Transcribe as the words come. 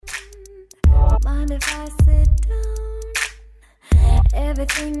mind if I sit down?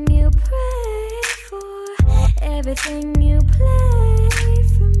 Everything you pray for, everything you play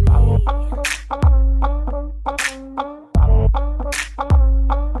for me.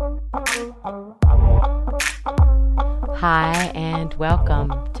 Hi, and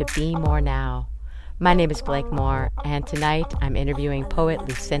welcome to Be More Now. My name is Blake Moore, and tonight I'm interviewing poet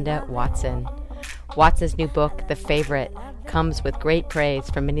Lucinda Watson. Watson's new book, The Favorite, comes with great praise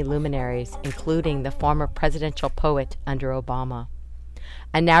from many luminaries, including the former presidential poet under Obama.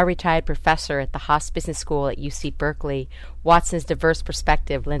 A now retired professor at the Haas Business School at UC Berkeley, Watson's diverse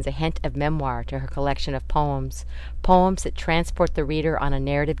perspective lends a hint of memoir to her collection of poems that transport the reader on a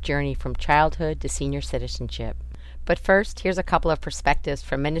narrative journey from childhood to senior citizenship. But first, here's a couple of perspectives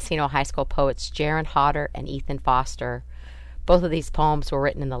from Mendocino High School poets Jaron Hodder and Ethan Foster. Both of these poems were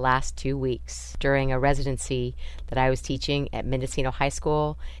written in the last 2 weeks during a residency that I was teaching at Mendocino High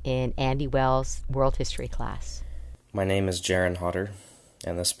School in Andy Wells' World History class. My name is Jaron Hodder,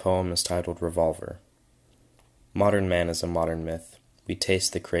 and this poem is titled Revolver. Modern man is a modern myth. We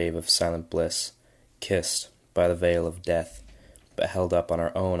taste the crave of silent bliss, kissed by the veil of death, but held up on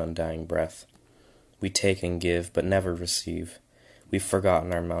our own undying breath. We take and give, but never receive. We've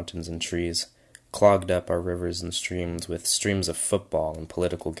forgotten our mountains and trees, clogged up our rivers and streams with streams of football and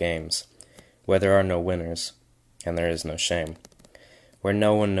political games, where there are no winners, and there is no shame, where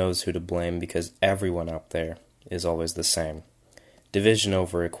no one knows who to blame because everyone out there is always the same. Division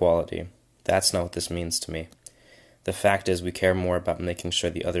over equality, that's not what this means to me. The fact is we care more about making sure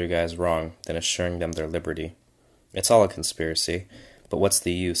the other guy's wrong than assuring them their liberty. It's all a conspiracy, but what's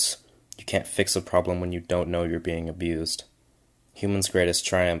the use? You can't fix a problem when you don't know you're being abused. Humans' greatest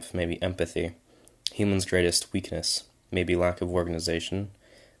triumph may be empathy. Humans' greatest weakness may be lack of organization,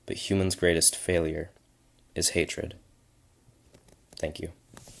 but humans' greatest failure is hatred. Thank you.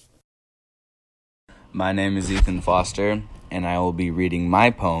 My name is Ethan Foster, and I will be reading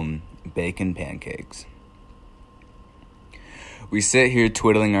my poem, Bacon Pancakes. We sit here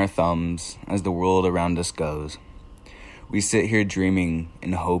twiddling our thumbs as the world around us goes. We sit here dreaming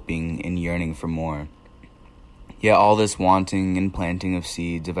and hoping and yearning for more. Yet all this wanting and planting of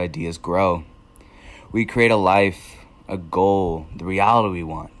seeds of ideas grow. We create a life, a goal, the reality we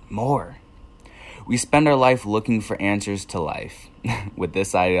want, more. We spend our life looking for answers to life. With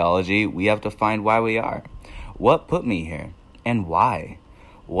this ideology, we have to find why we are. What put me here? And why?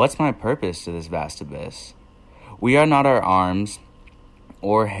 What's my purpose to this vast abyss? We are not our arms,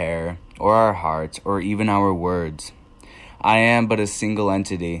 or hair, or our hearts, or even our words. I am but a single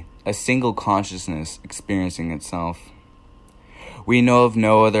entity, a single consciousness experiencing itself. We know of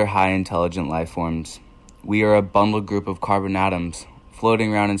no other high intelligent life forms. We are a bundled group of carbon atoms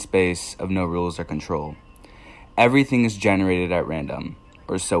floating around in space of no rules or control. Everything is generated at random,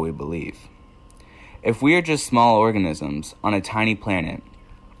 or so we believe. If we are just small organisms on a tiny planet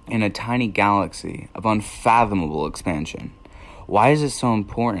in a tiny galaxy of unfathomable expansion, why is it so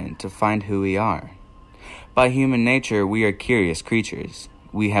important to find who we are? By human nature, we are curious creatures.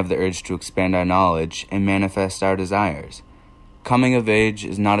 We have the urge to expand our knowledge and manifest our desires. Coming of age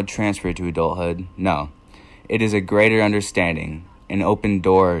is not a transfer to adulthood, no. It is a greater understanding, an open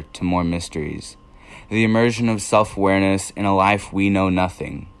door to more mysteries. The immersion of self-awareness in a life we know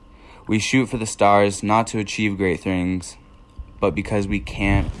nothing. We shoot for the stars not to achieve great things, but because we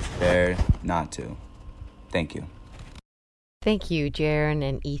can't bear not to. Thank you. Thank you, Jaron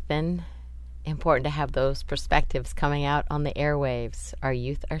and Ethan. Important to have those perspectives coming out on the airwaves. Our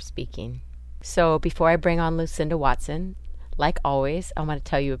youth are speaking. So before I bring on Lucinda Watson, like always, I want to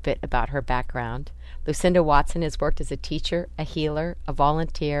tell you a bit about her background. Lucinda Watson has worked as a teacher, a healer, a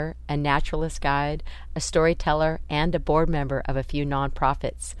volunteer, a naturalist guide, a storyteller, and a board member of a few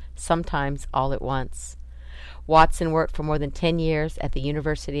nonprofits, sometimes all at once. Watson worked for more than 10 years at the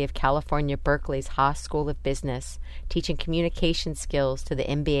University of California, Berkeley's Haas School of Business, teaching communication skills to the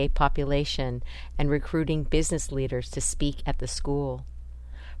MBA population and recruiting business leaders to speak at the school.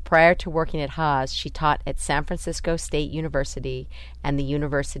 Prior to working at Haas, she taught at San Francisco State University and the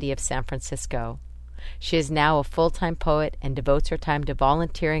University of San Francisco. She is now a full-time poet and devotes her time to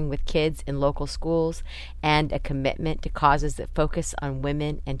volunteering with kids in local schools and a commitment to causes that focus on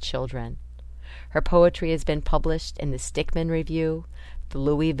women and children. Her poetry has been published in the Stickman Review, the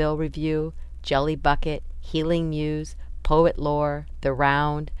Louisville Review, Jelly Bucket, Healing Muse, Poet Lore, The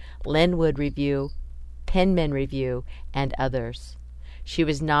Round, Linwood Review, Penman Review, and others. She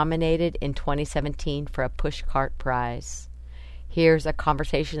was nominated in 2017 for a Pushcart Prize. Here's a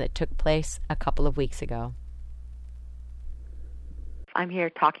conversation that took place a couple of weeks ago. I'm here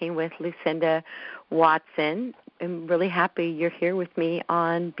talking with Lucinda Watson. I'm really happy you're here with me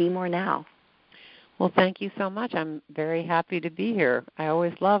on Be More Now. Well, thank you so much. I'm very happy to be here. I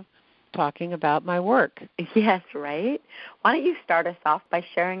always love talking about my work. Yes, right? Why don't you start us off by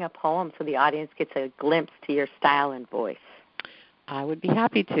sharing a poem so the audience gets a glimpse to your style and voice? I would be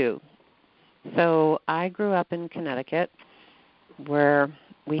happy to. So I grew up in Connecticut where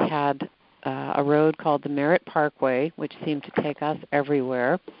we had a road called the Merritt Parkway, which seemed to take us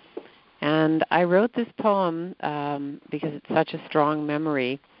everywhere. And I wrote this poem because it's such a strong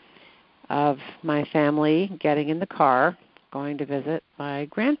memory of my family getting in the car, going to visit my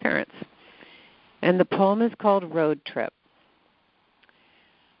grandparents. And the poem is called Road Trip.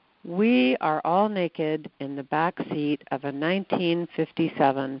 We are all naked in the back seat of a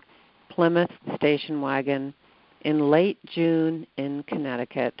 1957 Plymouth station wagon in late June in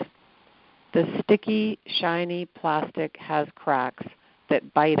Connecticut. The sticky, shiny plastic has cracks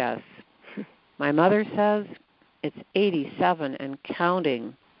that bite us. My mother says it's 87 and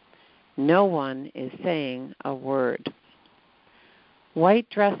counting. No one is saying a word. White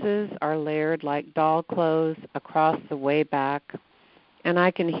dresses are layered like doll clothes across the way back, and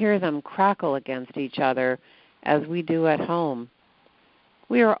I can hear them crackle against each other as we do at home.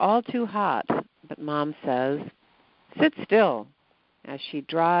 We are all too hot, but Mom says, sit still, as she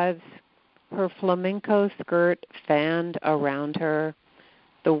drives, her flamenco skirt fanned around her,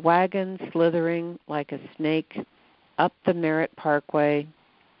 the wagon slithering like a snake up the Merritt Parkway.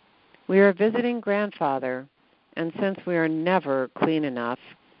 We are visiting Grandfather, and since we are never clean enough,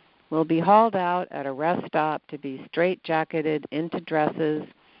 we'll be hauled out at a rest stop to be straitjacketed into dresses,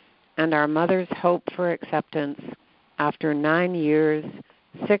 and our mother's hope for acceptance after 9 years,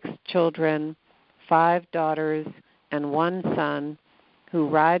 6 children, 5 daughters, and 1 son who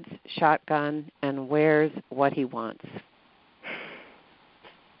rides shotgun and wears what he wants.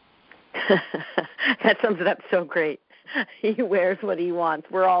 That sums it up so great. He wears what he wants.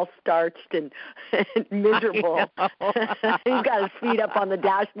 We're all starched and miserable. He's got his feet up on the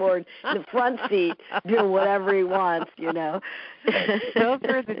dashboard in the front seat doing whatever he wants, you know. Those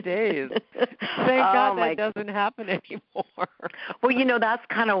are the days. Thank God that doesn't happen anymore. Well, you know, that's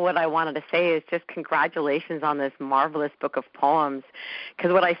kind of what I wanted to say is just congratulations on this marvelous book of poems,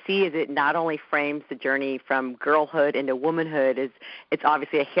 because what I see is it not only frames the journey from girlhood into womanhood, it's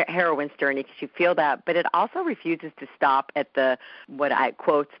obviously a heroine's journey because you feel that, but it also refuses to stop at the, what I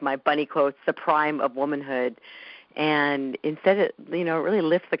quotes, my bunny quotes, the prime of womanhood. And instead it, you know, really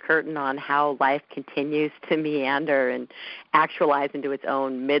lifts the curtain on how life continues to meander and actualize into its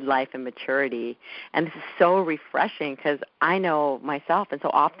own midlife and maturity. And this is so refreshing because I know myself, and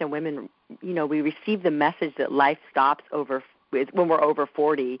so often women, you know, we receive the message that life stops when we're over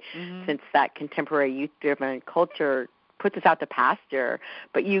 40, since that contemporary youth-driven culture puts us out to pasture,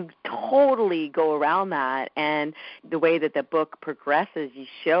 but you totally go around that. And the way that the book progresses, you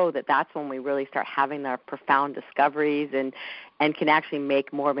show that that's when we really start having our profound discoveries and can actually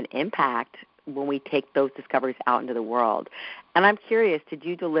make more of an impact when we take those discoveries out into the world. And I'm curious, did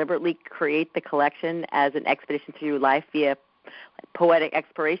you deliberately create the collection as an expedition through life via poetic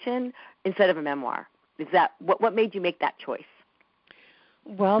exploration instead of a memoir? Is that what made you make that choice?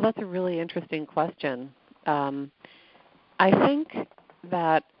 Well, that's a really interesting question. I think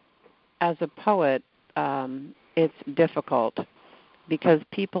that as a poet, it's difficult because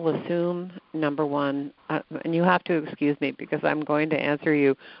people assume, number one, and you have to excuse me because I'm going to answer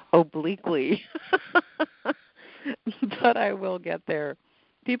you obliquely, but I will get there.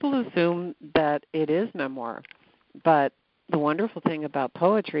 People assume that it is memoir, but the wonderful thing about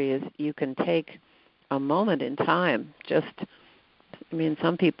poetry is you can take a moment in time.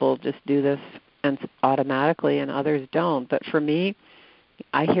 Some people just do this and automatically, and others don't. But for me,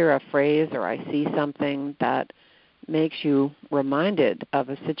 I hear a phrase or I see something that makes you reminded of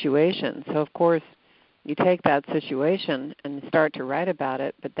a situation. So, of course, you take that situation and start to write about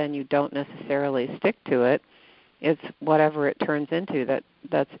it, but then you don't necessarily stick to it. It's whatever it turns into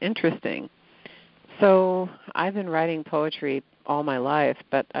that's interesting. So I've been writing poetry all my life,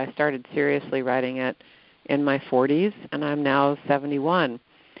 but I started seriously writing it in my 40s, and I'm now 71.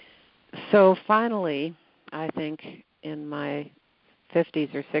 So finally, I think in my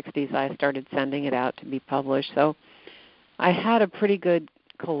 50s or 60s, I started sending it out to be published. So I had a pretty good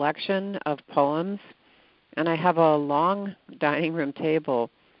collection of poems, and I have a long dining room table,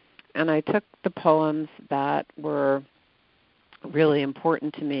 and I took the poems that were really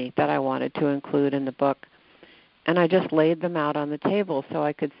important to me that I wanted to include in the book, and I just laid them out on the table so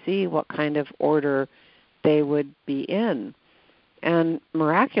I could see what kind of order they would be in. And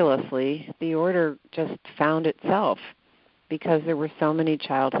miraculously, the order just found itself because there were so many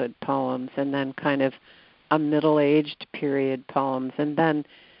childhood poems and then kind of a middle-aged period poems and then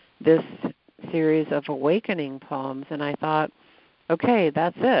this series of awakening poems, and I thought, okay,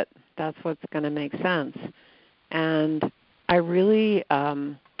 that's it. That's what's going to make sense. And I really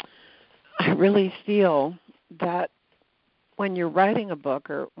feel that when you're writing a book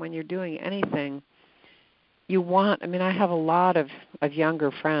or when you're doing anything, I have a lot of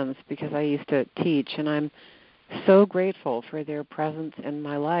younger friends because I used to teach, and I'm so grateful for their presence in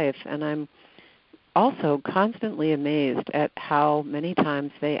my life. And I'm also constantly amazed at how many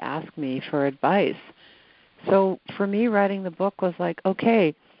times they ask me for advice. So for me, writing the book was like,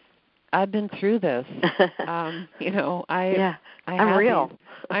 okay, I've been through this. I'm real. I'm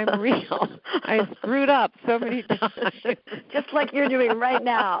real. I screwed up so many times. Just like you're doing right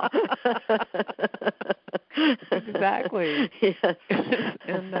now. Exactly. Yes.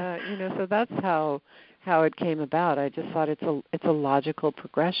 And so that's how it came about. I just thought it's a logical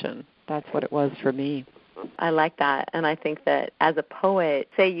progression. That's what it was for me. I like that, and I think that as a poet,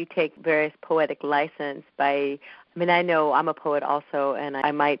 say you take various poetic license I know I'm a poet also, and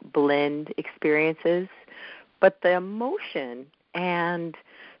I might blend experiences, but the emotion and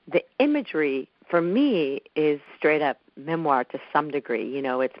the imagery for me is straight up memoir to some degree.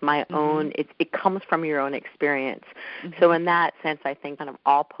 It's my own, it comes from your own experience. Mm-hmm. So in that sense, I think kind of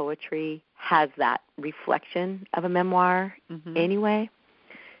all poetry has that reflection of a memoir anyway.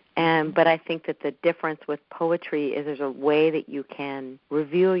 But I think that the difference with poetry is there's a way that you can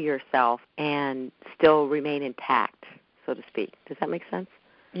reveal yourself and still remain intact, so to speak. Does that make sense?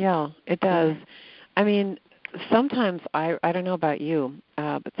 Yeah, it does. Sometimes I don't know about you,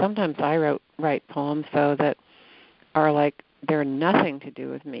 but sometimes I write poems, though, that are like they're nothing to do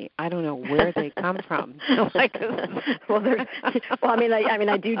with me. I don't know where they come from. I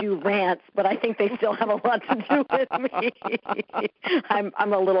do rants, but I think they still have a lot to do with me.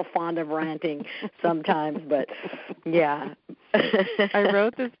 I'm a little fond of ranting sometimes, but yeah. I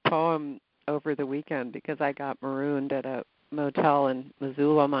wrote this poem over the weekend because I got marooned at a motel in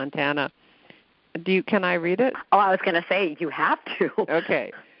Missoula, Montana. Can I read it? Oh, I was going to say you have to.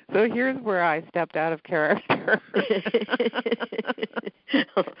 Okay. So here's where I stepped out of character.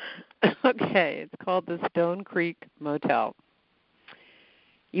 Okay, it's called the Stone Creek Motel.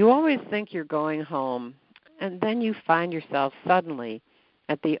 You always think you're going home, and then you find yourself suddenly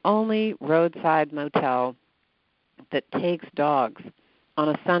at the only roadside motel that takes dogs on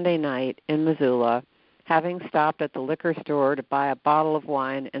a Sunday night in Missoula, having stopped at the liquor store to buy a bottle of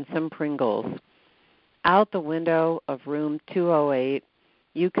wine and some Pringles. Out the window of room 208,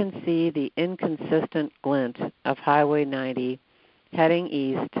 you can see the inconsistent glint of Highway 90 heading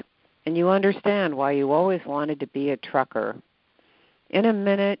east, and you understand why you always wanted to be a trucker. In a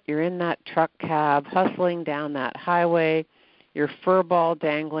minute, you're in that truck cab, hustling down that highway, your fur ball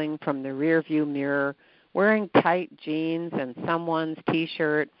dangling from the rearview mirror, wearing tight jeans and someone's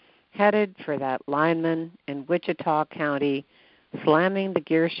T-shirt, headed for that lineman in Wichita County, slamming the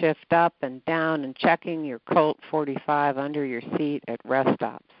gear shift up and down and checking your Colt 45 under your seat at rest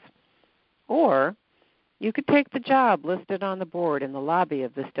stops. Or you could take the job listed on the board in the lobby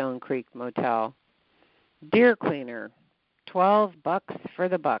of the Stone Creek Motel. Deer cleaner, $12 for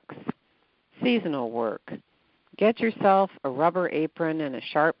the bucks. Seasonal work. Get yourself a rubber apron and a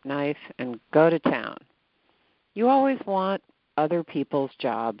sharp knife and go to town. You always want other people's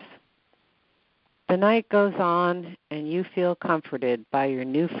jobs. The night goes on, and you feel comforted by your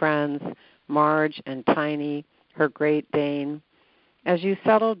new friends, Marge and Tiny, her Great Dane. As you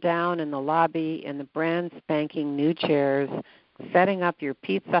settle down in the lobby in the brand spanking new chairs, setting up your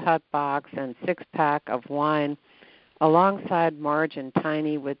Pizza Hut box and six-pack of wine, alongside Marge and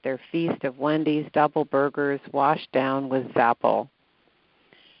Tiny with their feast of Wendy's double burgers washed down with Zapple.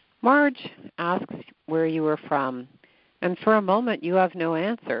 Marge asks where you are from, and for a moment you have no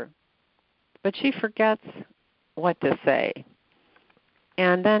answer. But she forgets what to say.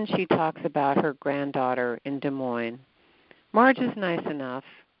 And then she talks about her granddaughter in Des Moines. Marge is nice enough.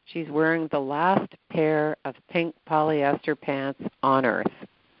 She's wearing the last pair of pink polyester pants on earth.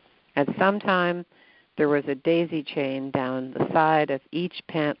 At some time, there was a daisy chain down the side of each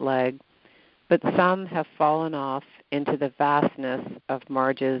pant leg, but some have fallen off into the vastness of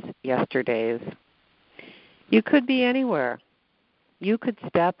Marge's yesterdays. You could be anywhere. You could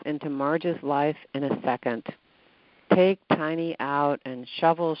step into Marge's life in a second, take Tiny out and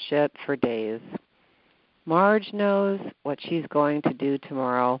shovel shit for days. Marge knows what she's going to do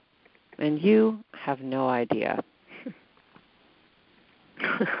tomorrow, and you have no idea.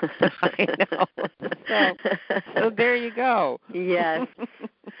 I know. So there you go. Yes.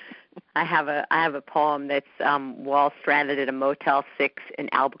 I have a poem that's while stranded at a Motel 6 in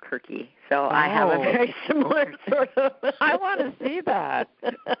Albuquerque. So I have a very similar sort of. I want to see that.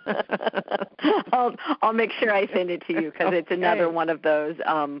 I'll make sure I send it to you because it's another one of those.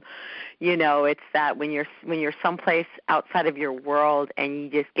 It's that when you're someplace outside of your world and you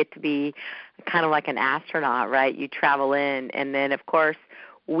just get to be kind of like an astronaut, right? You travel in, and then of course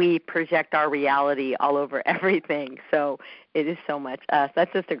we project our reality all over everything. So it is so much us.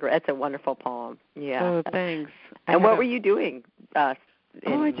 That's a wonderful poem. Yeah. Oh, thanks. And what were you doing? I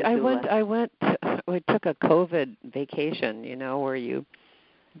took a COVID vacation, where you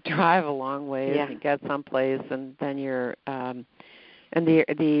drive a long ways and get someplace, and then you're and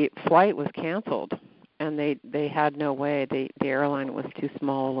the flight was canceled, and they had no way. The airline was too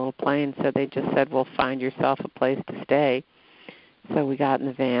small, a little plane, so they just said, "Well, find yourself a place to stay." So we got in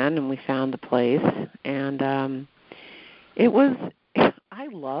the van and we found the place, and it was. I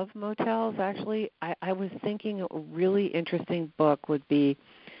love motels. Actually, I was thinking a really interesting book would be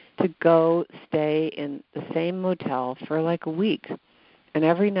to go stay in the same motel for like a week, and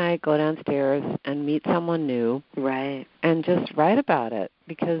every night go downstairs and meet someone new, right? And just write about it,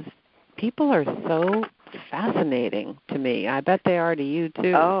 because people are so fascinating to me. I bet they are to you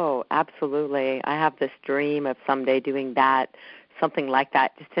too. Oh, absolutely. I have this dream of someday doing that, something like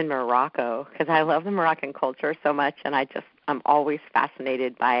that, just in Morocco, because I love the Moroccan culture so much, and I'm always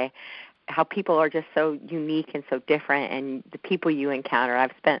fascinated by how people are just so unique and so different, and the people you encounter.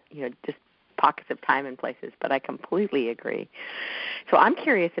 I've spent, just pockets of time in places, but I completely agree. So I'm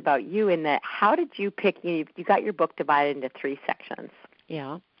curious about you in that, how did you pick, you got your book divided into 3 sections.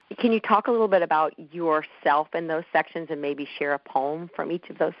 Yeah. Can you talk a little bit about yourself in those sections and maybe share a poem from each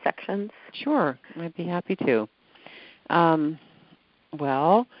of those sections? Sure. I'd be happy to.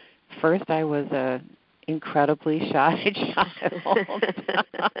 Well, first I was a incredibly shy child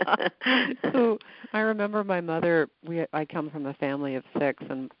who, I remember my mother, I come from a family of 6,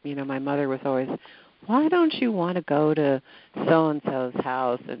 and my mother was always, why don't you want to go to so-and-so's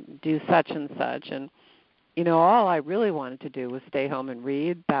house and do such and such? And all I really wanted to do was stay home and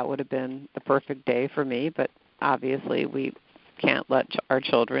read. That would have been the perfect day for me, but obviously we can't let our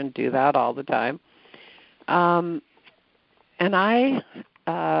children do that all the time. And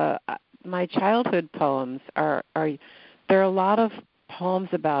my childhood poems there are a lot of poems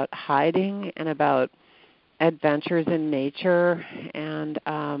about hiding and about adventures in nature, and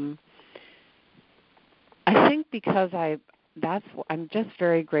I think because I'm just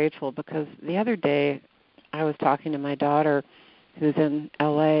very grateful, because the other day I was talking to my daughter who's in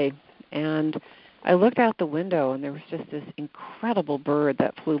LA, and I looked out the window and there was just this incredible bird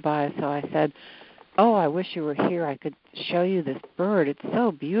that flew by. So I said, oh, I wish you were here. I could show you this bird. It's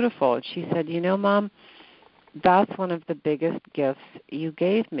so beautiful. And she said, Mom, that's one of the biggest gifts you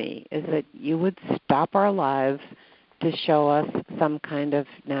gave me, is that you would stop our lives to show us some kind of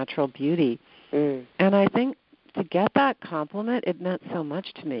natural beauty. And I think to get that compliment, it meant so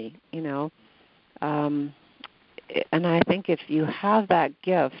much to me, and I think if you have that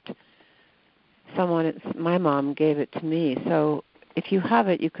gift, my mom gave it to me. So if you have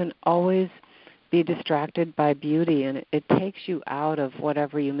it, you can always be distracted by beauty, and it takes you out of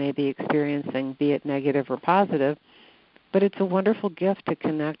whatever you may be experiencing, be it negative or positive. But it's a wonderful gift to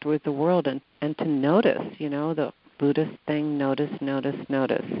connect with the world and to notice, the Buddhist thing, notice.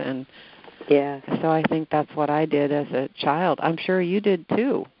 And so I think that's what I did as a child. I'm sure you did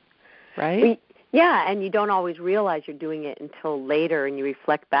too, right? Yeah, and you don't always realize you're doing it until later, and you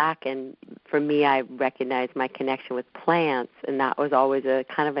reflect back. And for me, I recognized my connection with plants, and that was always a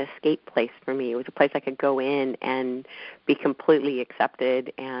kind of an escape place for me. It was a place I could go in and be completely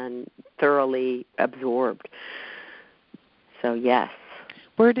accepted and thoroughly absorbed. So, yes.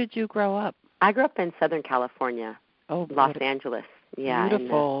 Where did you grow up? I grew up in Southern California, Los Angeles. Yeah,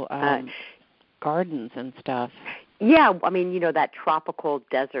 beautiful gardens and stuff. Yeah, I mean, that tropical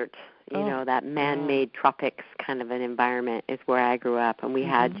desert, that man-made tropics kind of an environment is where I grew up. And we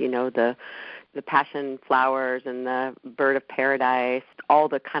had, the passion flowers and the bird of paradise, all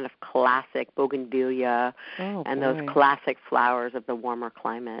the kind of classic bougainvillea and those classic flowers of the warmer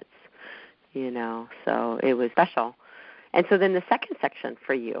climates, so it was special. And so then the second section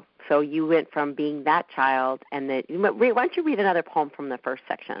for you, so you went from being that child, and then why don't you read another poem from the first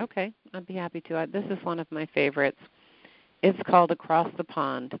section? Okay, I'd be happy to. This is one of my favorites. It's called Across the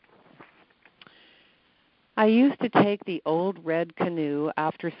Pond. I used to take the old red canoe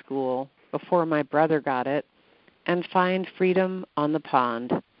after school, before my brother got it, and find freedom on the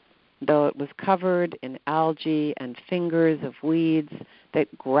pond, though it was covered in algae and fingers of weeds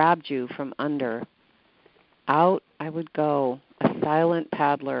that grabbed you from under. Out I would go, a silent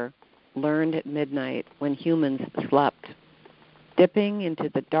paddler, learned at midnight when humans slept, dipping into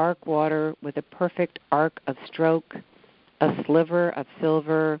the dark water with a perfect arc of stroke, a sliver of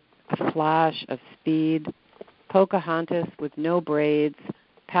silver, a flash of speed, Pocahontas with no braids,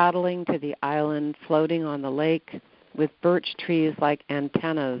 paddling to the island, floating on the lake, with birch trees like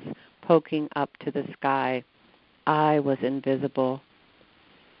antennas poking up to the sky. I was invisible.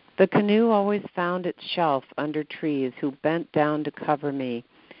 The canoe always found its shelf under trees who bent down to cover me,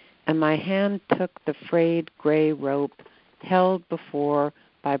 and my hand took the frayed gray rope held before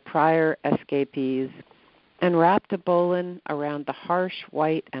by prior escapees and wrapped a bowline around the harsh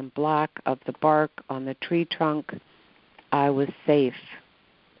white and black of the bark on the tree trunk. I was safe.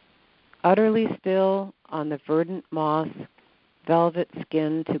 Utterly still on the verdant moss, velvet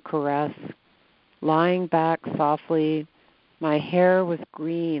skin to caress, lying back softly. My hair was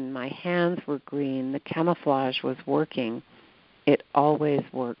green, my hands were green, the camouflage was working. It always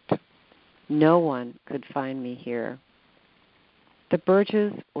worked. No one could find me here. The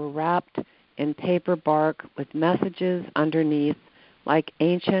birches were wrapped in paper bark with messages underneath like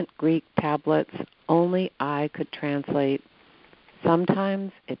ancient Greek tablets only I could translate.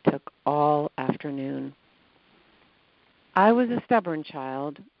 Sometimes it took all afternoon. I was a stubborn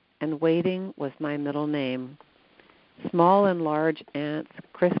child, and waiting was my middle name. Small and large ants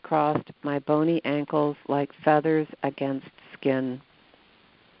crisscrossed my bony ankles like feathers against skin.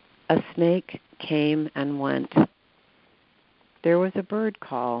 A snake came and went. There was a bird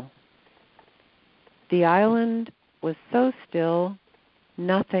call. The island was so still,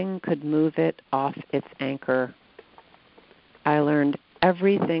 nothing could move it off its anchor. I learned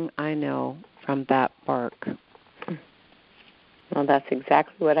everything I know from that bark. Well, that's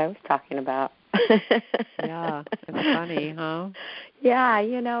exactly what I was talking about. Yeah, it's funny, huh? Yeah,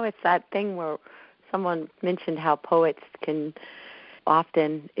 it's that thing where someone mentioned how poets can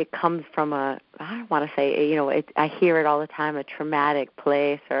often, it comes from I don't want to say, I hear it all the time, a traumatic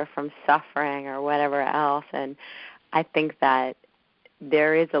place or from suffering or whatever else. And I think that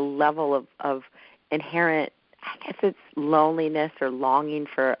there is a level of inherent, I guess it's loneliness or longing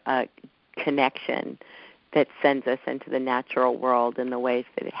for a connection that sends us into the natural world in the ways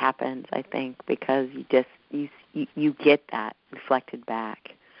that it happens, I think, because you get that reflected back.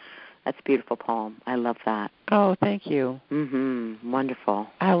 That's a beautiful poem. I love that. Oh, thank you. Mm-hmm. Wonderful.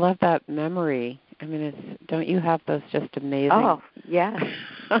 I love that memory. I mean, don't you have those just amazing? Oh, yes.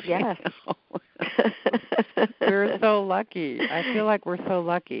 Yes. We're so lucky. I feel like we're so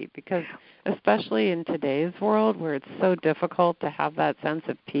lucky because especially in today's world where it's so difficult to have that sense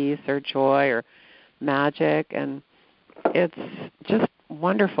of peace or joy or magic, and it's just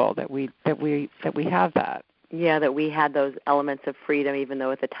wonderful that we have that. Yeah, that we had those elements of freedom, even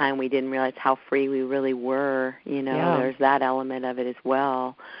though at the time we didn't realize how free we really were. Yeah. There's that element of it as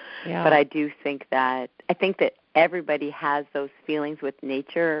well. Yeah. But I think that everybody has those feelings with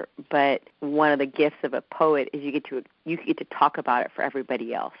nature, but one of the gifts of a poet is you get to talk about it for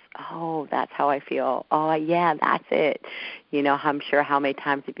everybody else. Oh, that's how I feel. Oh, yeah, that's it. I'm sure how many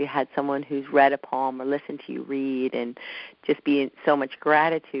times have you had someone who's read a poem or listened to you read and just be in so much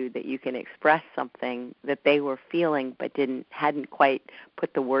gratitude that you can express something that they were feeling but hadn't quite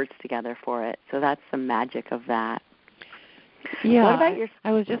put the words together for it. So that's the magic of that. Yeah, what about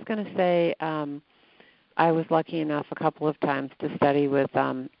I was just going to say I was lucky enough a couple of times to study with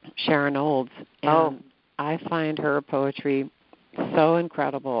Sharon Olds, and I find her poetry so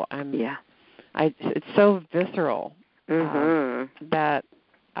incredible. It's so visceral that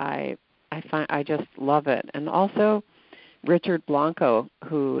I just love it. And also Richard Blanco,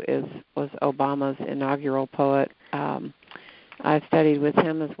 who was Obama's inaugural poet. I've studied with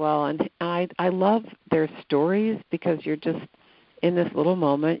him as well, and I love their stories because you're just in this little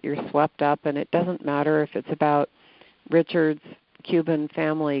moment, you're swept up, and it doesn't matter if it's about Richard's Cuban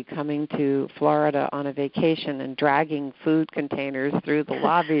family coming to Florida on a vacation and dragging food containers through the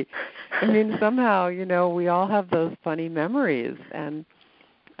lobby. I mean, somehow, we all have those funny memories, and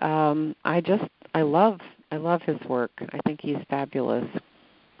I love his work. I think he's fabulous.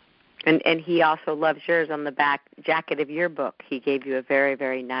 And he also loves yours. On the back jacket of your book, he gave you a very,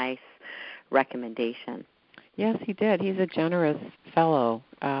 very nice recommendation. Yes, he did. He's a generous fellow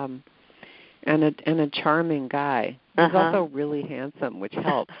and a charming guy. He's also really handsome, which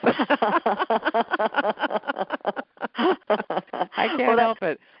helps. I can't help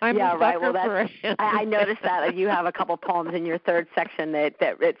it. I'm a sucker for a handsome I noticed that you have a couple poems in your third section that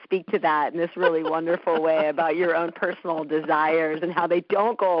speak to that in this really wonderful way about your own personal desires and how they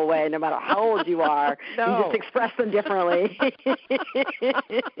don't go away no matter how old you are. No. You just express them differently.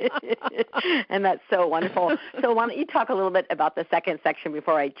 And that's so wonderful. So why don't you talk a little bit about the second section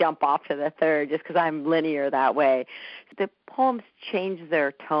before I jump off to the third, just because I'm linear that way. The poems change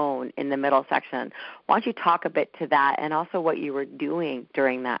their tone in the middle section. Why don't you talk a bit to that and also what you were doing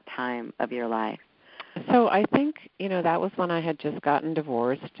during that time of your life? So I think, that was when I had just gotten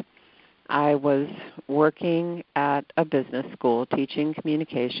divorced. I was working at a business school teaching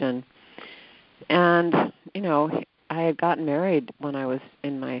communication. And, I had gotten married when I was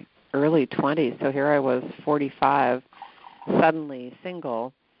in my early 20s. So here I was, 45, suddenly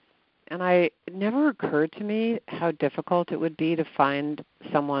single. And it never occurred to me how difficult it would be to find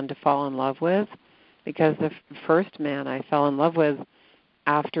someone to fall in love with, because the first man I fell in love with,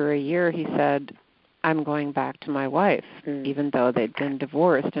 after a year, he said, I'm going back to my wife, even though they'd been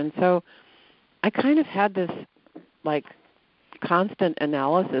divorced. And so I kind of had this, constant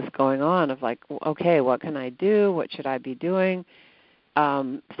analysis going on of okay, what can I do? What should I be doing?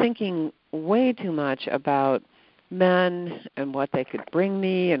 Thinking way too much about men and what they could bring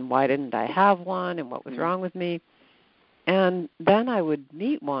me and why didn't I have one and what was wrong with me. And then I would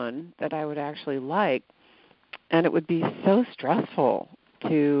meet one that I would actually like, and it would be so stressful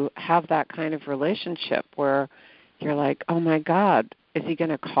to have that kind of relationship where you're like, oh my God, is he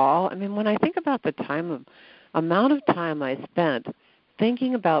going to call? I mean, when I think about the amount of time I spent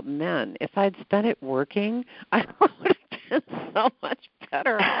thinking about men, if I'd spent it working, I would have been so much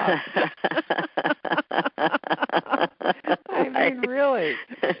better off. I mean, really.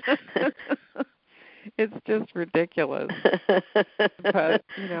 It's just ridiculous. But,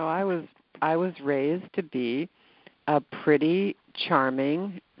 I was raised to be a pretty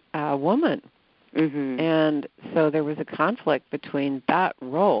charming woman. Mm-hmm. And so there was a conflict between that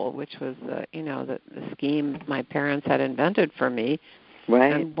role, which was the scheme my parents had invented for me,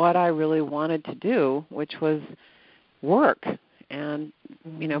 right, and what I really wanted to do, which was work and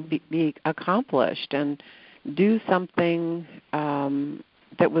be accomplished and do something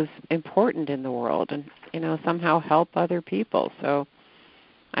that was important in the world, and somehow help other people. So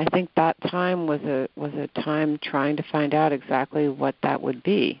I think that time was a time trying to find out exactly what that would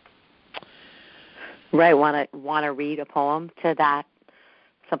be. Right. Want to read a poem to that,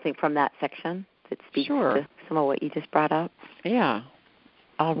 something from that section that speaks to some of what you just brought up? Yeah.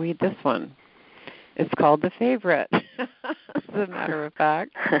 I'll read this one. It's called The Favorite, as a matter of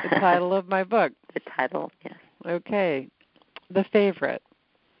fact, the title of my book. The title, yes. Okay. The Favorite.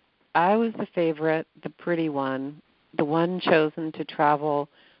 I was the favorite, the pretty one, the one chosen to travel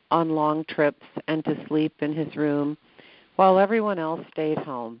on long trips and to sleep in his room while everyone else stayed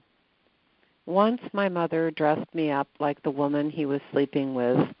home. Once my mother dressed me up like the woman he was sleeping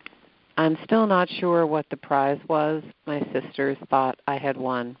with. I'm still not sure what the prize was my sisters thought I had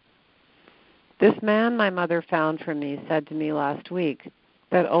won. This man my mother found for me said to me last week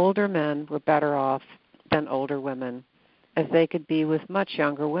that older men were better off than older women, as they could be with much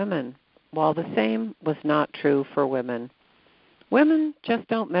younger women, while the same was not true for women. Women just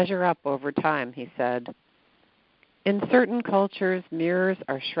don't measure up over time, he said. In certain cultures, mirrors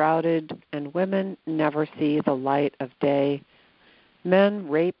are shrouded, and women never see the light of day. Men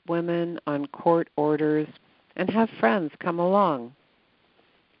rape women on court orders and have friends come along.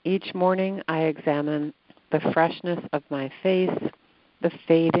 Each morning I examine the freshness of my face, the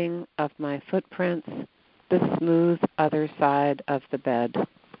fading of my footprints, the smooth other side of the bed.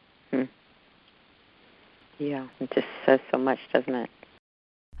 Yeah, it just says so much, doesn't it?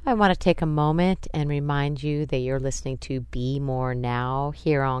 I want to take a moment and remind you that you're listening to Be More Now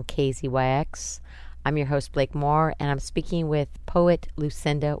here on KZYX. I'm your host, Blake Moore, and I'm speaking with poet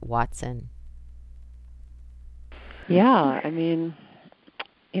Lucinda Watson. Yeah, I mean,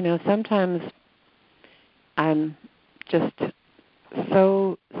 sometimes I'm just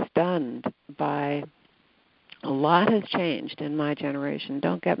so stunned by a lot has changed in my generation.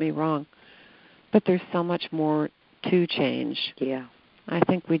 Don't get me wrong, but there's so much more to change. Yeah. I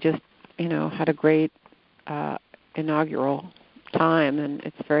think we just, had a great inaugural time, and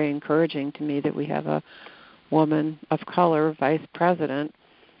it's very encouraging to me that we have a woman of color vice president.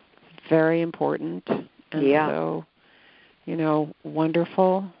 Very important, and so,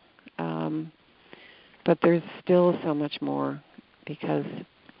 wonderful. But there's still so much more, because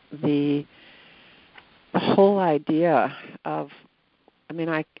the whole idea of,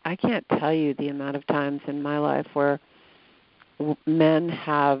 I can't tell you the amount of times in my life where men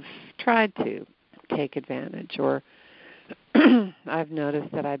have tried to take advantage, or I've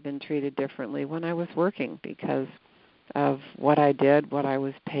noticed that I've been treated differently when I was working because of what I did, what I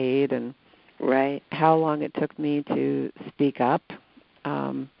was paid, and how long it took me to speak up,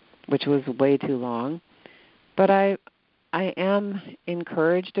 which was way too long. But I am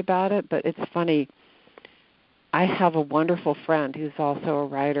encouraged about it, but it's funny. I have a wonderful friend who's also a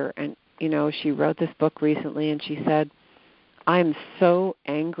writer, and, she wrote this book recently, and she said, I'm so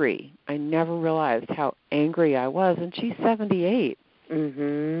angry. I never realized how angry I was, and she's 78.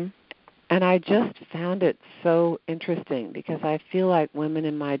 Mhm. And I just found it so interesting because I feel like women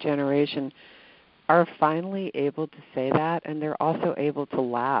in my generation are finally able to say that, and they're also able to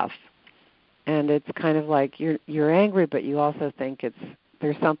laugh. And it's kind of like you're angry, but you also think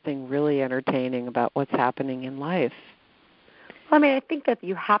there's something really entertaining about what's happening in life. Well, I mean, I think that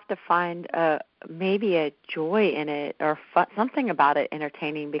you have to find maybe a joy in it or something about it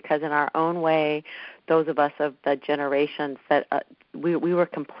entertaining, because in our own way, those of us of the generations that we were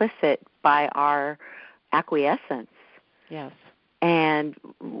complicit by our acquiescence. Yes. And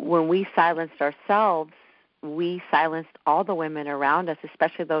when we silenced ourselves, we silenced all the women around us,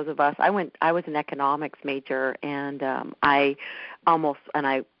 especially those of us. I was an economics major, and I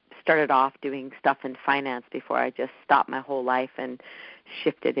started off doing stuff in finance before I just stopped my whole life and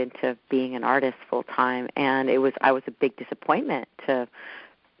shifted into being an artist full time. And I was a big disappointment to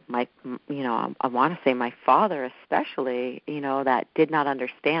my, I want to say my father especially, that did not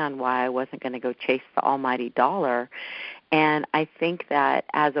understand why I wasn't going to go chase the almighty dollar. And I think that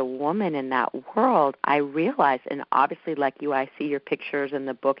as a woman in that world, I realized, and obviously like you, I see your pictures in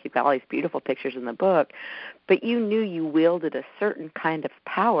the book. You've got all these beautiful pictures in the book, but you knew you wielded a certain kind of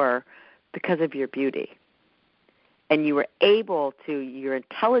power because of your beauty. And you were able to, your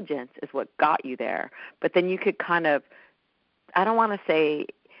intelligence is what got you there. But then you could kind of, I don't want to say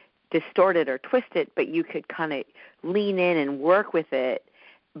distort it or twist it, but you could kind of lean in and work with it.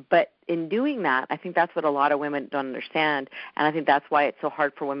 But in doing that, I think that's what a lot of women don't understand, and I think that's why it's so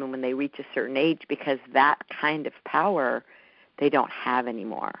hard for women when they reach a certain age, because that kind of power they don't have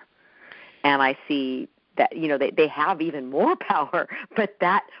anymore. And I see that, they have even more power, but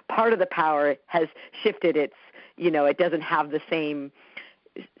that part of the power has shifted. It doesn't have the same,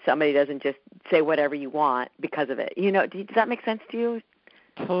 somebody doesn't just say whatever you want because of it. Does that make sense to you?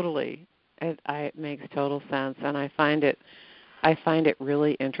 Totally. It makes total sense, and I find it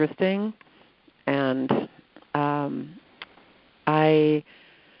really interesting, and my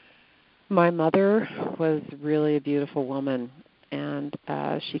mother was really a beautiful woman, and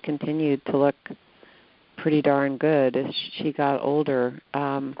she continued to look pretty darn good as she got older.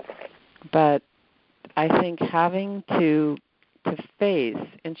 But I think having to face,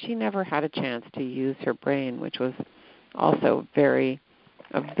 and she never had a chance to use her brain, which was also a very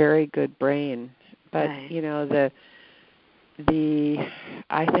good brain. But right.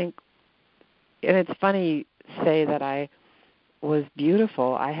 I think, and it's funny you say that I was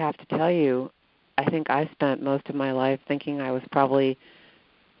beautiful. I have to tell you, I think I spent most of my life thinking I was probably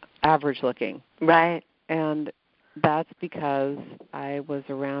average looking. Right. And that's because I was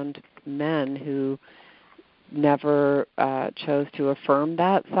around men who never chose to affirm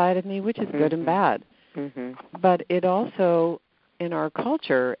that side of me, which is good and bad. Mm-hmm. But it also, in our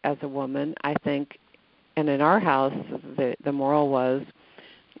culture as a woman, I think, and in our house, the moral was,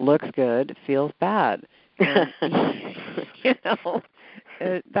 looks good, feels bad. And,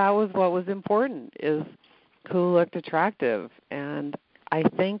 that was what was important, is who looked attractive. And I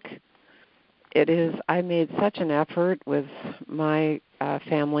think I made such an effort with my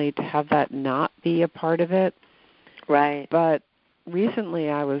family to have that not be a part of it. Right. But recently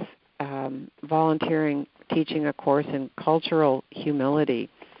I was volunteering, teaching a course in cultural humility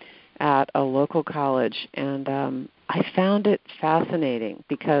at a local college, and I found it fascinating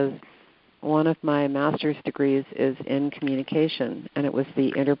because one of my master's degrees is in communication, and it was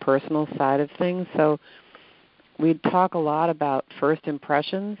the interpersonal side of things. So we'd talk a lot about first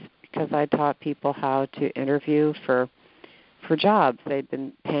impressions, because I taught people how to interview for jobs. They'd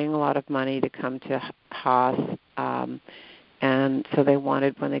been paying a lot of money to come to Haas, and so they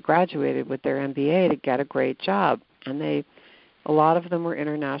wanted, when they graduated with their MBA, to get a great job. And a lot of them were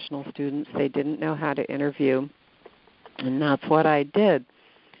international students. They didn't know how to interview, and that's what I did.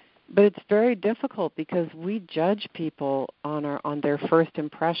 But it's very difficult because we judge people on their first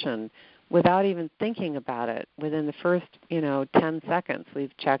impression without even thinking about it. Within the first, 10 seconds,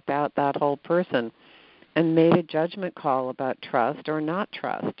 we've checked out that whole person and made a judgment call about trust or not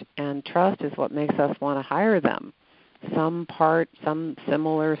trust. And trust is what makes us want to hire them, some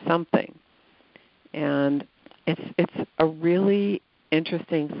similar something. And it's a really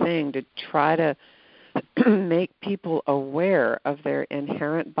interesting thing to try to make people aware of their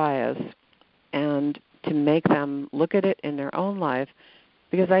inherent bias and to make them look at it in their own life,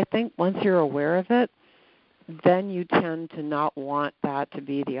 because I think once you're aware of it, then you tend to not want that to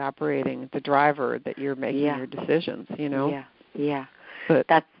be the driver that you're making your decisions, Yeah. But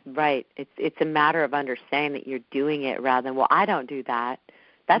that's right. It's a matter of understanding that you're doing it rather than, well, I don't do that.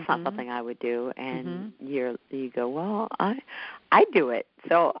 That's not something I would do. And you go, well, I do it.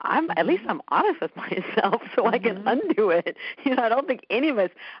 So at least I'm honest with myself so I can undo it. I don't think any of us,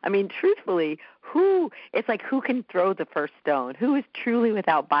 truthfully, it's like who can throw the first stone? Who is truly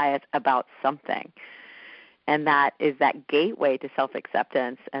without bias about something? And that is that gateway to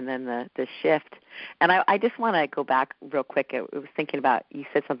self-acceptance and then the shift. And I just want to go back real quick. I was thinking about, you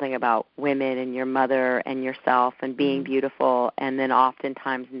said something about women and your mother and yourself and being beautiful, and then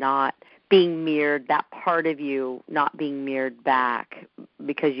oftentimes not being mirrored, that part of you not being mirrored back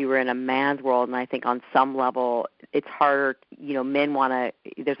because you were in a man's world. And I think on some level it's harder, men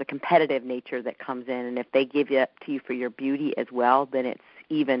there's a competitive nature that comes in, and if they give it to you for your beauty as well, then it's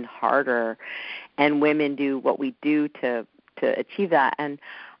even harder. And women do what we do to achieve that. And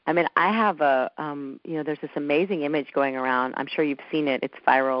I have there's this amazing image going around. I'm sure you've seen it. It's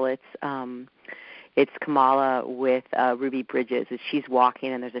viral. It's Kamala with Ruby Bridges. She's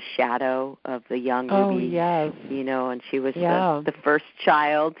walking, and there's a shadow of the young Ruby. Oh, yes. And she was the first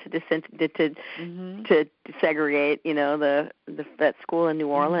child to segregate, that school in New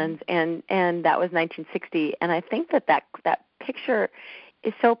Orleans, and that was 1960. And I think that picture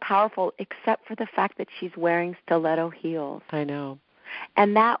is so powerful, except for the fact that she's wearing stiletto heels. I know.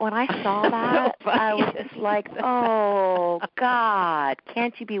 And that when I saw that, so I was just like, oh, God,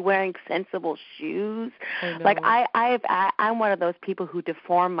 can't you be wearing sensible shoes? I know. Like I'm one of those people who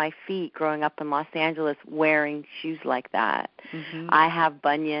deform my feet growing up in Los Angeles wearing shoes like that. I have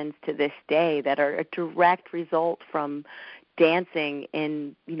bunions to this day that are a direct result from dancing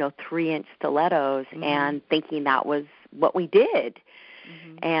in, 3-inch stilettos and thinking that was what we did.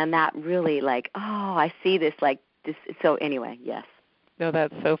 And that really I see this this. So anyway, yes. No,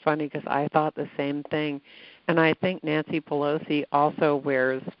 that's so funny because I thought the same thing. And I think Nancy Pelosi also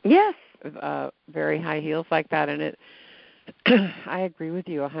wears very high heels like that. And I agree with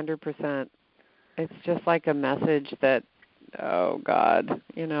you 100%. It's just like a message that, oh, God,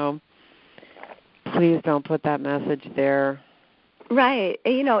 please don't put that message there. Right.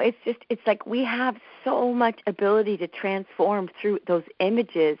 It's like we have so much ability to transform through those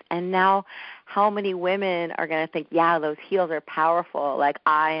images, and now how many women are going to think, yeah, those heels are powerful, like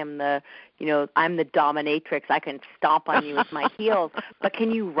I'm the dominatrix, I can stomp on you with my heels, but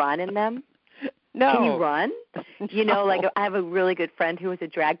can you run in them? No. Can you run? No. I have a really good friend who was a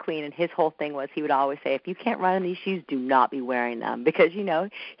drag queen, and his whole thing was he would always say, if you can't run in these shoes, do not be wearing them. Because,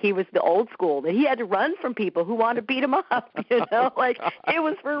 he was the old school, that he had to run from people who wanted to beat him up, it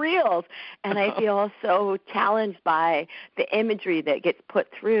was for reals. And I feel so challenged by the imagery that gets put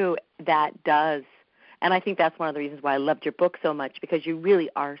through that does. And I think that's one of the reasons why I loved your book so much, because you really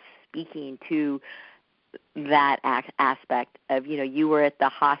are speaking to that aspect of, you were at the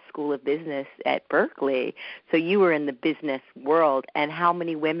Haas School of Business at Berkeley, so you were in the business world, and how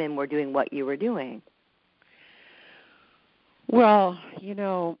many women were doing what you were doing? Well,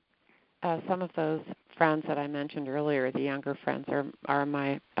 some of those friends that I mentioned earlier, the younger friends, are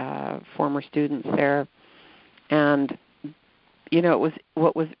my former students there. And,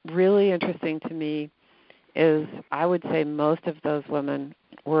 what was really interesting to me is I would say most of those women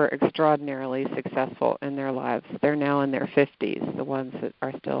were extraordinarily successful in their lives. They're now in their 50s, the ones that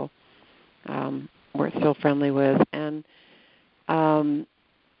are still we're still friendly with. And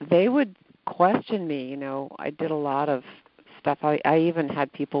they would question me. I did a lot of stuff. I even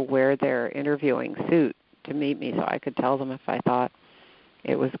had people wear their interviewing suit to meet me so I could tell them if I thought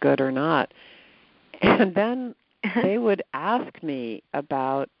it was good or not. And then they would ask me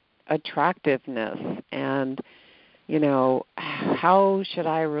about attractiveness and, how should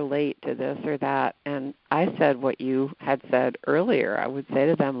I relate to this or that? And I said what you had said earlier. I would say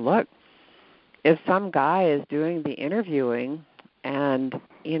to them, look, if some guy is doing the interviewing and,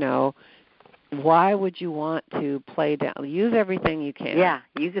 why would you want to play down? Use everything you can. Yeah,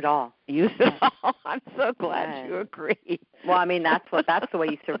 use it all. Use it all. I'm so glad you agree. Well, that's the way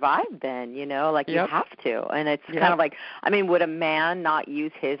you survive then, you have to. And it's kind of like, would a man not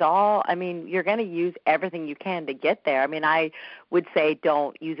use his all? You're going to use everything you can to get there. I would say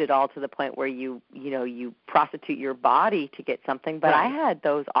don't use it all to the point where you prostitute your body to get something. But I had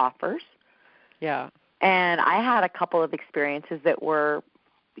those offers. Yeah. And I had a couple of experiences that were,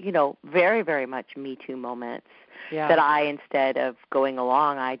 very, very much Me Too moments that I, instead of going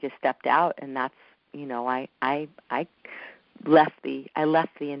along, I just stepped out, and that's, I left the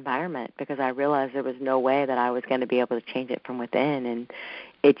environment because I realized there was no way that I was going to be able to change it from within, and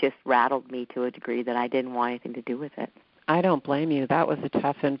it just rattled me to a degree that I didn't want anything to do with it. I don't blame you. That was a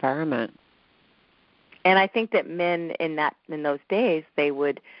tough environment. And I think that men in those days, they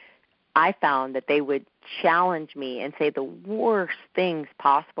would I found that they would challenge me and say the worst things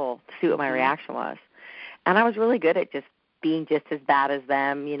possible to see what my reaction was. And I was really good at just being just as bad as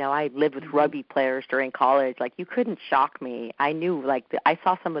them. You know, I lived with rugby players during college. Like, you couldn't shock me. I knew, like, I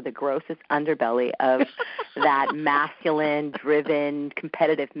saw some of the grossest underbelly of that masculine, driven,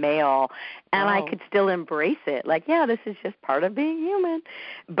 competitive male, and I could still embrace it. Like, yeah, this is just part of being human.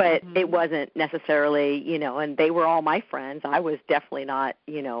 But it wasn't necessarily, you know, and they were all my friends. I was definitely not,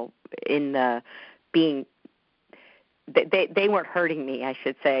 you know, in the being they weren't hurting me, I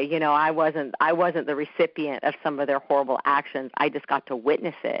should say. You know, I wasn't the recipient of some of their horrible actions. I just got to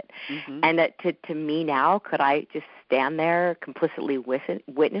witness it. And that to me now, could I just stand there complicitly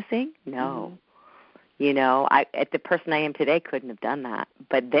witnessing? No. You know, the person I am today couldn't have done that.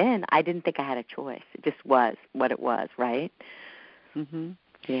 But then I didn't think I had a choice. It just was what it was, right?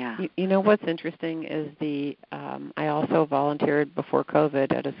 Yeah. You know what's interesting is I also volunteered before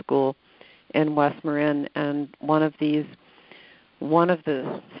COVID at a school in West Marin, and one of the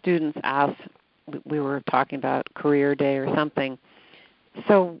students asked, we were talking about career day or something,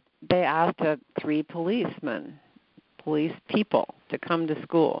 so they asked 3 police people to come to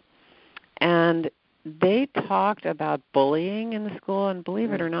school, and they talked about bullying in the school, and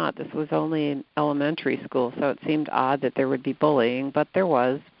believe it or not, this was only in elementary school, so it seemed odd that there would be bullying, but there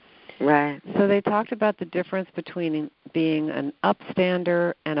was. Right. So they talked about the difference between being an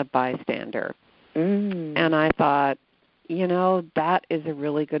upstander and a bystander. And I thought, you know, that is a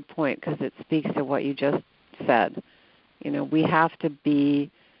really good point because it speaks to what you just said. You know, we have to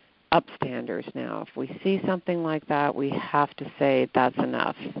be upstanders now. If we see something like that, we have to say that's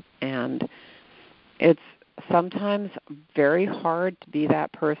enough. And it's sometimes very hard to be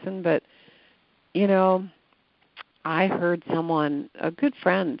that person, but, you know, I heard someone, a good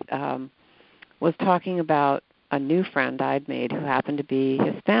friend, was talking about a new friend I'd made who happened to be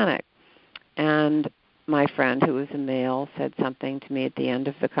Hispanic. And my friend, who was a male, said something to me at the end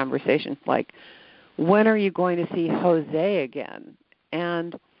of the conversation, like, when are you going to see Jose again?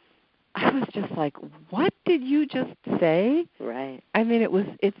 And I was just like, what did you just say? Right. I mean,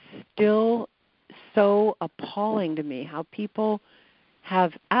 it's still so appalling to me how people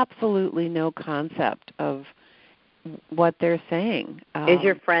have absolutely no concept of what they're saying. Was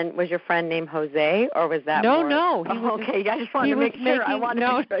your friend named Jose, or was that no? More? No. Okay, I just wanted to make sure. I wanted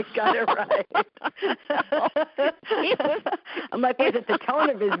to make sure I got it right. I'm like, was it the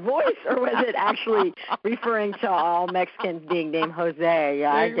tone of his voice, or was it actually referring to all Mexicans being named Jose?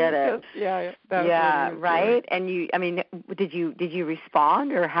 Yeah, I get it. Yeah, right. And did you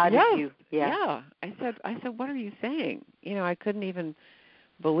respond, or how did you? Yeah. I said, what are you saying? You know, I couldn't even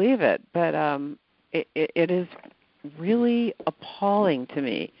believe it, but it is really appalling to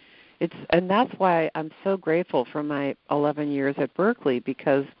me. And that's why I'm so grateful for my 11 years at Berkeley,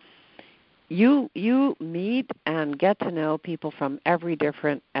 because you meet and get to know people from every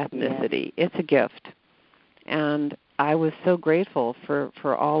different ethnicity. It's a gift. And I was so grateful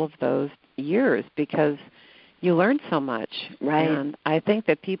for all of those years because you learn so much. Right. And I think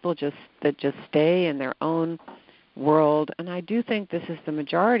that people just stay in their own world, and I do think this is the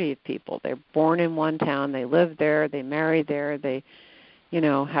majority of people. They're born in one town, they live there, they marry there, they, you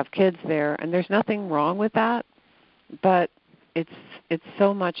know, have kids there, and there's nothing wrong with that, but it's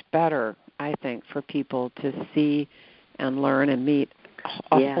so much better, I think, for people to see and learn and meet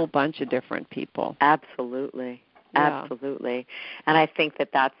a whole bunch of different people. Absolutely. Yeah. Absolutely. And I think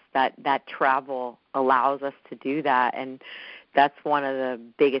that travel allows us to do that, and that's one of the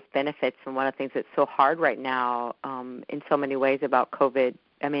biggest benefits and one of the things that's so hard right now in so many ways about COVID.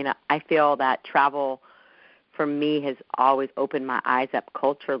 I mean, I feel that travel for me has always opened my eyes up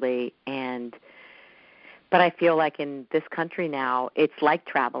culturally, but I feel like in this country now, it's like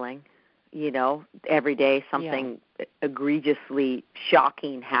traveling. You know, every day something egregiously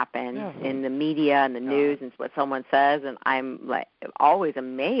shocking happens in the media and the news and what someone says, and I'm like always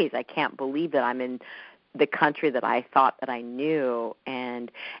amazed. I can't believe that I'm in the country that I thought that I knew,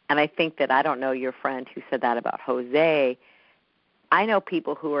 and I think that, I don't know your friend who said that about Jose. I know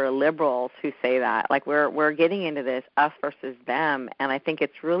people who are liberals who say that, like we're getting into this us versus them, and I think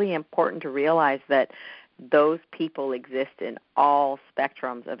it's really important to realize that those people exist in all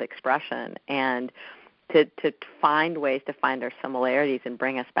spectrums of expression, and to find ways to find our similarities and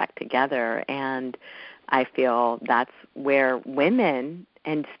bring us back together. And I feel that's where women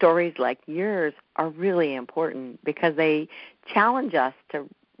and stories like yours are really important, because they challenge us to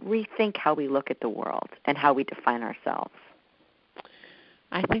rethink how we look at the world and how we define ourselves.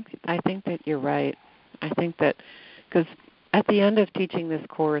 I think that you're right. I think that because at the end of teaching this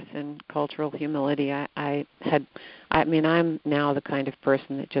course in cultural humility, I'm now the kind of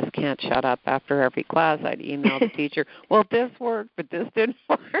person that just can't shut up after every class. I'd email the teacher, well, this worked, but this didn't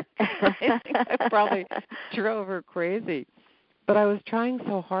work. I think I probably drove her crazy. But I was trying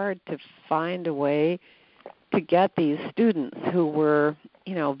so hard to find a way to get these students who were,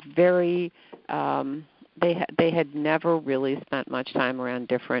 very, they had never really spent much time around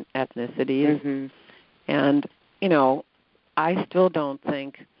different ethnicities. Mm-hmm. And, I still don't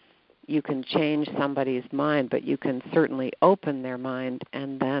think you can change somebody's mind, but you can certainly open their mind.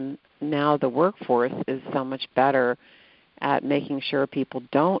 And then now the workforce is so much better at making sure people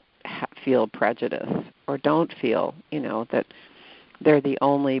don't feel prejudice or don't feel, that they're the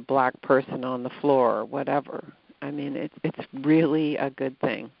only black person on the floor or whatever. I mean, it's really a good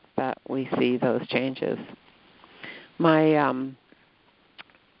thing that we see those changes.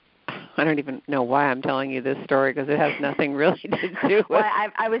 I don't even know why I'm telling you this story because it has nothing really to do with. Well,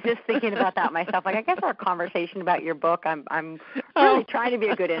 I was just thinking about that myself. Like, I guess our conversation about your book, I'm really trying to be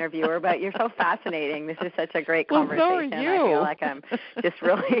a good interviewer, but you're so fascinating. This is such a great conversation. Well, so are you. I feel like I'm just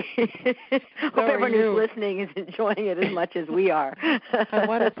really hope everyone who's listening is enjoying it as much as we are. I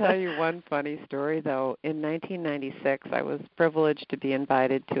want to tell you one funny story, though. In 1996, I was privileged to be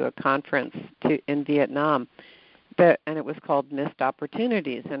invited to a conference in Vietnam. And it was called Missed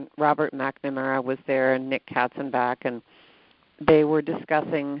Opportunities, and Robert McNamara was there and Nick Katzenbach, and they were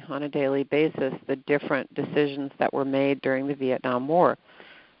discussing on a daily basis the different decisions that were made during the Vietnam War.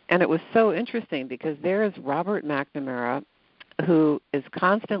 And it was so interesting because there is Robert McNamara, who is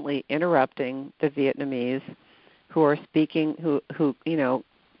constantly interrupting the Vietnamese who are speaking, who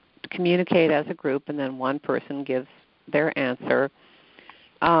communicate as a group, and then one person gives their answer.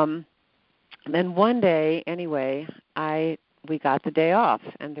 Then one day, anyway, we got the day off,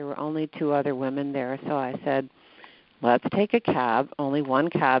 and there were only two other women there. So I said, let's take a cab, only one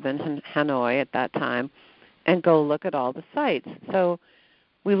cab in Hanoi at that time, and go look at all the sites. So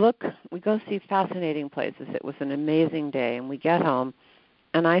we go see fascinating places. It was an amazing day, and we get home,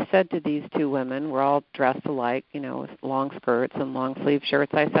 and I said to these two women, we're all dressed alike, with long skirts and long sleeve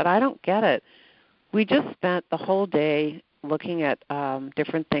shirts. I said, I don't get it. We just spent the whole day looking at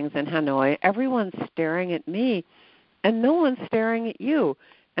different things in Hanoi. Everyone's staring at me, and no one's staring at you.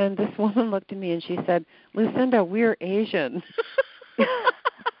 And this woman looked at me, and she said, Lucinda, we're Asian.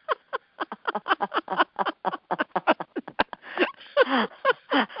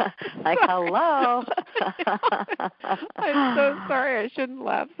 Like, hello. I'm so sorry. I shouldn't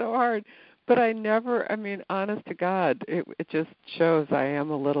laugh so hard. But honest to God, it just shows I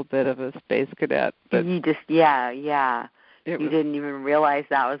am a little bit of a space cadet. But you just, yeah. You didn't even realize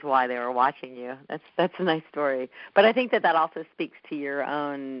that was why they were watching you. That's a nice story. But I think that also speaks to your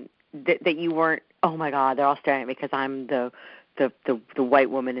own, that you weren't, oh my God, they're all staring at me because I'm the white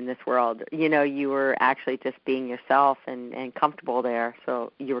woman in this world. You were actually just being yourself and comfortable there.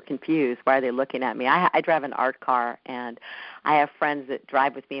 So you were confused. Why are they looking at me? I drive an art car, and I have friends that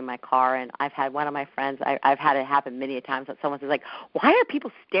drive with me in my car, and I've had one of my friends, I've had it happen many a times that someone says, like, why are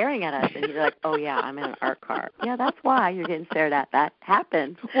people staring at us? And you're like, oh, yeah, I'm in an art car. Yeah, that's why you're getting stared at. That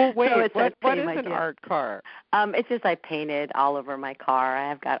happens. Well, wait, so what is an art car? It's just I painted all over my car.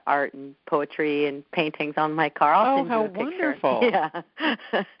 I've got art and poetry and paintings on my car. I'll send you a picture. Wonderful. Yeah.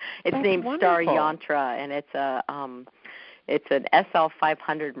 It's named Star Yantra, and it's an SL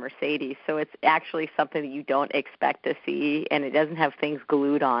 500 Mercedes, so it's actually something that you don't expect to see, and it doesn't have things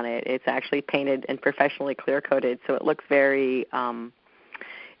glued on it. It's actually painted and professionally clear-coated, so it looks very I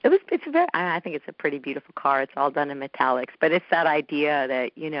think it's a pretty beautiful car. It's all done in metallics, but it's that idea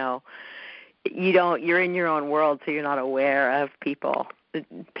that, you're in your own world, so you're not aware of people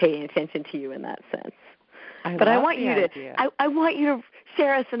paying attention to you in that sense. I want you to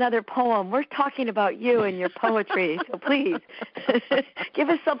share us another poem. We're talking about you and your poetry, so please give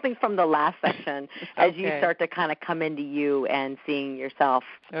us something from the last section as you start to kind of come into you and seeing yourself.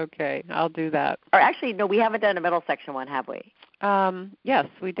 Okay, I'll do that. Or actually, no, we haven't done a middle section one, have we? Yes,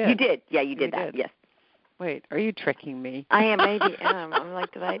 we did. You did. Yeah, you did that. Yes. Wait, are you tricking me? I am. Maybe am. I'm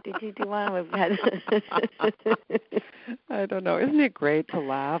like, did you do one? We've had. I don't know. Isn't it great to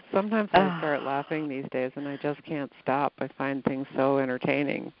laugh? Sometimes I start laughing these days, and I just can't stop. I find things so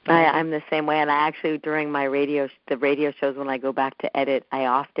entertaining. I'm the same way, and I actually, during my radio shows, when I go back to edit, I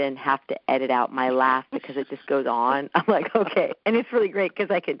often have to edit out my laugh because it just goes on. I'm like, okay, and it's really great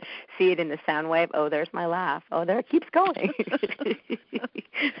because I can see it in the sound wave. Oh, there's my laugh. Oh, there it keeps going.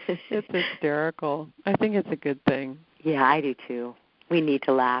 It's hysterical. I think it's a good thing. Yeah, I do too. We need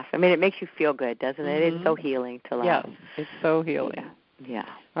to laugh. I mean, it makes you feel good, doesn't it? Mm-hmm. It's so healing to laugh. Yes, it's so healing. Yeah. Yeah.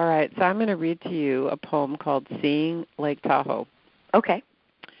 All right, so I'm going to read to you a poem called Seeing Lake Tahoe. Okay.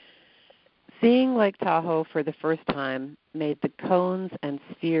 Seeing Lake Tahoe for the first time made the cones and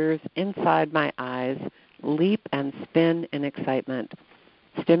spheres inside my eyes leap and spin in excitement,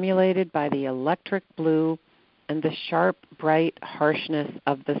 stimulated by the electric blue and the sharp, bright harshness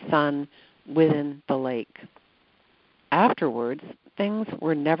of the sun within the lake. Afterwards, things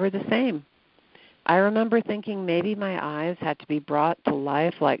were never the same. I remember thinking maybe my eyes had to be brought to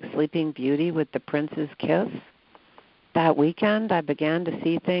life like Sleeping Beauty with the prince's kiss. That weekend, I began to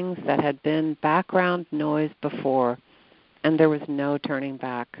see things that had been background noise before, and there was no turning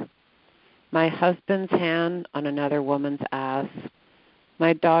back. My husband's hand on another woman's ass,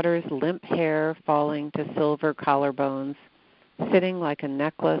 my daughter's limp hair falling to silver collarbones, sitting like a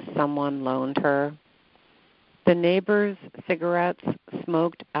necklace someone loaned her. The neighbor's cigarettes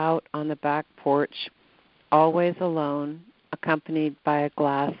smoked out on the back porch, always alone, accompanied by a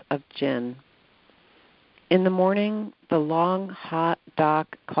glass of gin. In the morning, the long, hot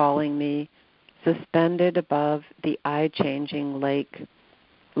dock calling me, suspended above the eye-changing lake,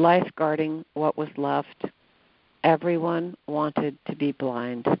 lifeguarding what was left. Everyone wanted to be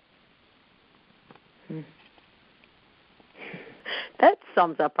blind. That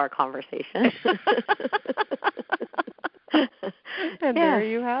sums up our conversation. And there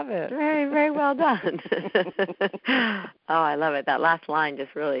you have it. Very, very well done. Oh, I love it. That last line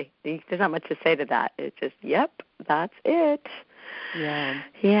just really, there's not much to say to that. It's just, yep, that's it. Yeah.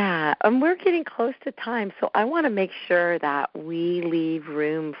 Yeah, and we're getting close to time, so I want to make sure that we leave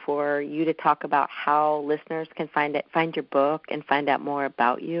room for you to talk about how listeners can find your book and find out more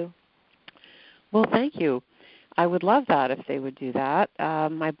about you. Well, thank you. I would love that if they would do that.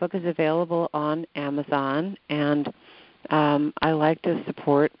 My book is available on Amazon, and I like to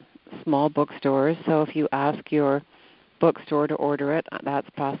support small bookstores, so if you ask your bookstore to order it, that's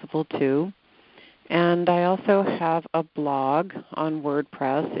possible too. And I also have a blog on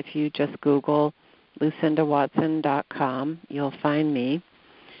WordPress. If you just Google LucindaWatson.com, you'll find me.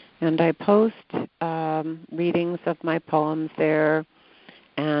 And I post readings of my poems there.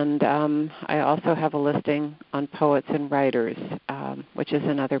 And I also have a listing on Poets and Writers, which is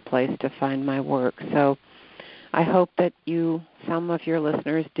another place to find my work. So I hope that some of your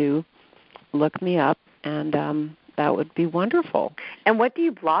listeners do look me up, and that would be wonderful. And what do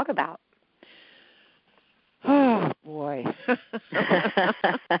you blog about? Oh, boy.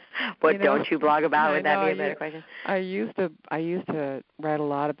 What don't you blog about? Would that be a better question? I used to write a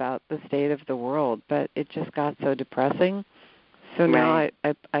lot about the state of the world, but it just got so depressing. So now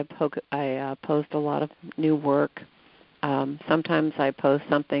I post a lot of new work. Sometimes I post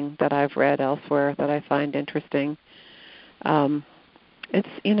something that I've read elsewhere that I find interesting.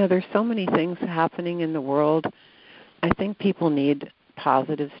 There's so many things happening in the world. I think people need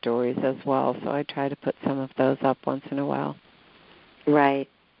positive stories as well, so I try to put some of those up once in a while. Right.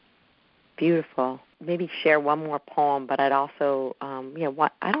 Beautiful. Maybe share one more poem, but I'd also, let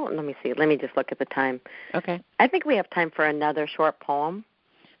me see. Let me just look at the time. Okay. I think we have time for another short poem.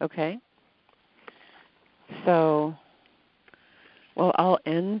 Okay. So, well, I'll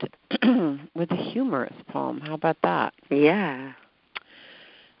end with a humorous poem. How about that? Yeah.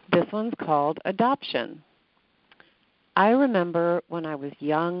 This one's called Adoption. I remember when I was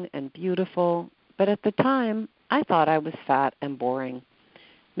young and beautiful, but at the time I thought I was fat and boring.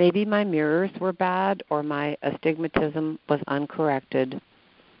 Maybe my mirrors were bad or my astigmatism was uncorrected.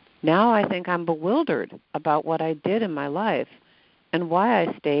 Now I think I'm bewildered about what I did in my life and why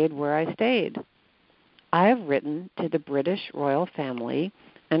I stayed where I stayed. I have written to the British royal family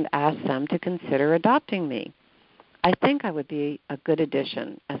and asked them to consider adopting me. I think I would be a good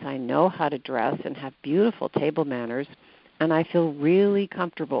addition, as I know how to dress and have beautiful table manners, and I feel really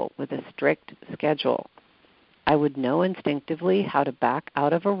comfortable with a strict schedule. I would know instinctively how to back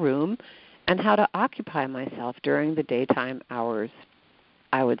out of a room and how to occupy myself during the daytime hours.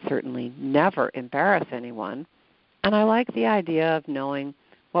 I would certainly never embarrass anyone, and I like the idea of knowing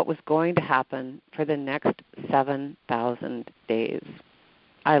what was going to happen for the next 7,000 days.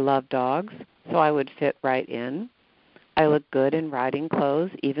 I love dogs, so I would fit right in. I look good in riding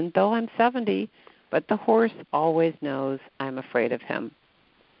clothes, even though I'm 70, but the horse always knows I'm afraid of him.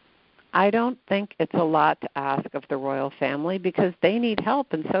 I don't think it's a lot to ask of the royal family because they need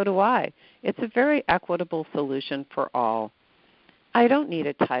help, and so do I. It's a very equitable solution for all. I don't need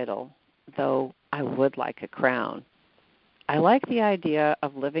a title, though I would like a crown. I like the idea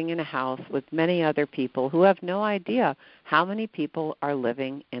of living in a house with many other people who have no idea how many people are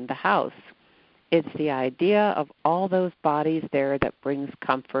living in the house. It's the idea of all those bodies there that brings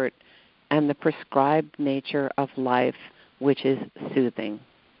comfort and the prescribed nature of life which is soothing.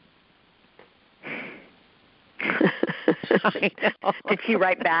 I know. Did she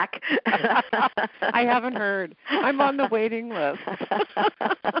write back? I haven't heard. I'm on the waiting list.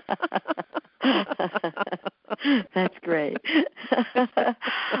 That's great.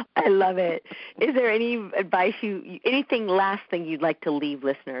 I love it. Is there any advice last thing you'd like to leave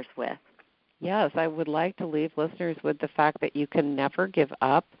listeners with? Yes, I would like to leave listeners with the fact that you can never give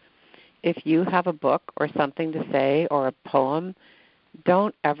up. If you have a book or something to say or a poem,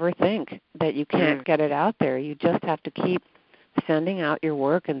 don't ever think that you can't get it out there. You just have to keep sending out your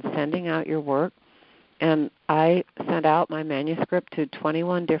work and sending out your work. And I sent out my manuscript to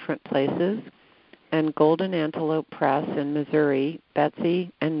 21 different places, and Golden Antelope Press in Missouri,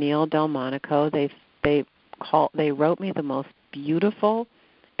 Betsy and Neil Delmonico, they wrote me the most beautiful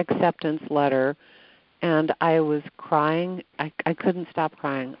acceptance letter, and I was crying. I couldn't stop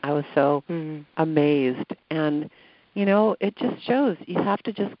crying. I was so amazed. And it just shows you have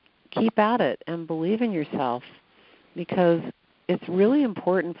to just keep at it and believe in yourself, because it's really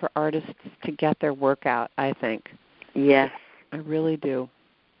important for artists to get their work out, I think. Yes. I really do.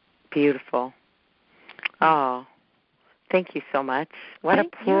 Beautiful. Oh, thank you so much. What a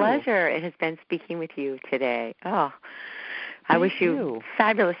pleasure it has been speaking with you today. Oh, I wish you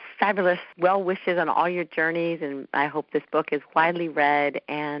fabulous, fabulous well wishes on all your journeys, and I hope this book is widely read,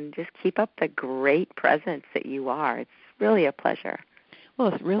 and just keep up the great presence that you are. It's really a pleasure. Well,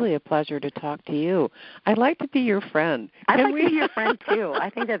 it's really a pleasure to talk to you. I'd like to be your friend. I'd like to be your friend, too. I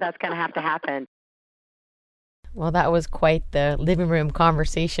think that's going to have to happen. Well, that was quite the living room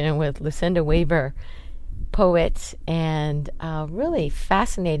conversation with Lucinda Weaver, poet and a really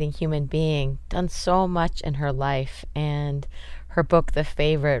fascinating human being, done so much in her life. And her book, The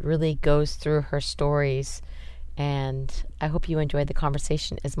Favorite, really goes through her stories. And I hope you enjoyed the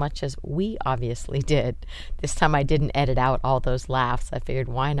conversation as much as we obviously did. This time I didn't edit out all those laughs. I figured,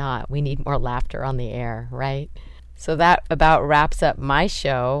 why not? We need more laughter on the air, right? So that about wraps up my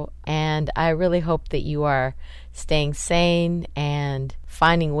show. And I really hope that you are staying sane and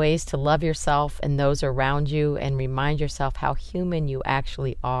finding ways to love yourself and those around you, and remind yourself how human you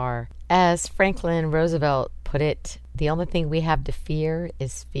actually are. As Franklin Roosevelt put it, the only thing we have to fear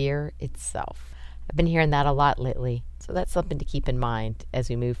is fear itself. I've been hearing that a lot lately, so that's something to keep in mind as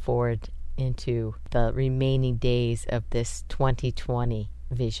we move forward into the remaining days of this 2020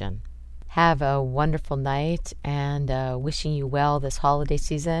 vision. Have a wonderful night, and wishing you well this holiday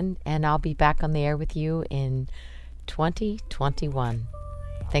season, and I'll be back on the air with you in 2021.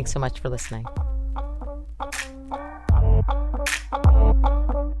 Thanks so much for listening.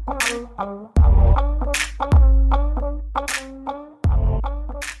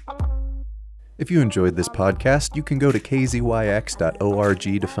 If you enjoyed this podcast, you can go to kzyx.org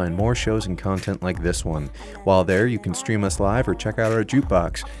to find more shows and content like this one. While there, you can stream us live or check out our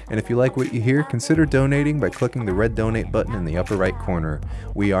jukebox. And if you like what you hear, consider donating by clicking the red donate button in the upper right corner.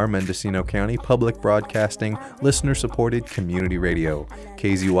 We are Mendocino County Public Broadcasting, listener-supported community radio.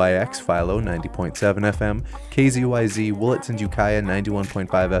 KZYX, Philo 90.7 FM, KZYZ, Willits and Ukiah 91.5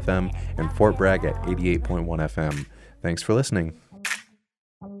 FM, and Fort Bragg at 88.1 FM. Thanks for listening.